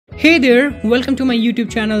Hey there, welcome to my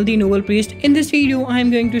YouTube channel The Noble Priest. In this video I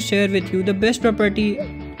am going to share with you the best property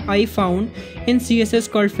I found in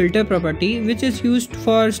CSS called filter property, which is used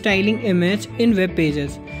for styling image in web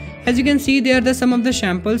pages. As you can see, there are some of the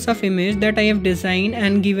samples of image that I have designed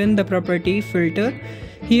and given the property filter.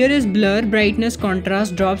 Here is blur, brightness,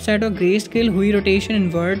 contrast, drop shadow, grayscale, hue, rotation,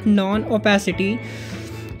 invert, non-opacity,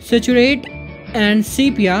 saturate and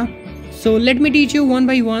sepia. So let me teach you one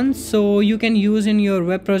by one so you can use in your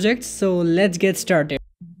web projects. So let's get started.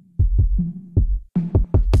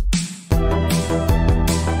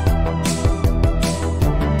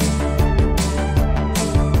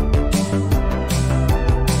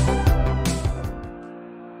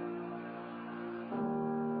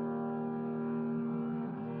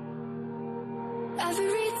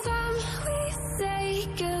 Every time we say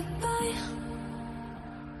goodbye,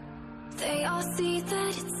 they all see that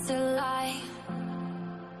it's a lie.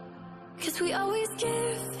 'Cause we always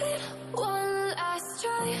give it one last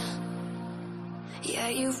try. Yeah,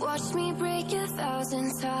 you've watched me break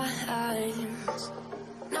 1,000 times.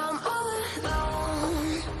 Now I'm all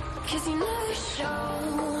alone, 'cause you never show.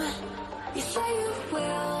 You say you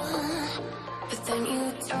will, but then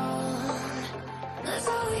you don't. That's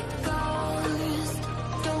how it goes.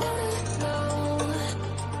 Don't wanna know.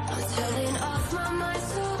 I'm turning off my mind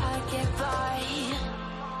so I get by.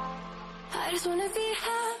 I just wanna be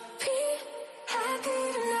happy, happy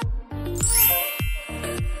tonight.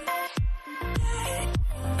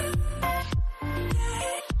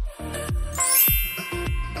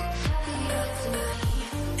 Happier tonight.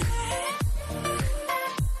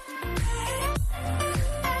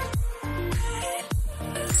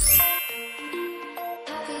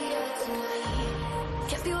 Happier tonight.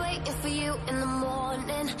 Can't be waiting for you in the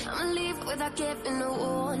morning. I'ma leave without giving a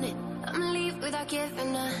warning. I'ma leave without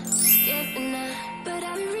giving a. But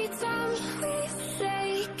every time we say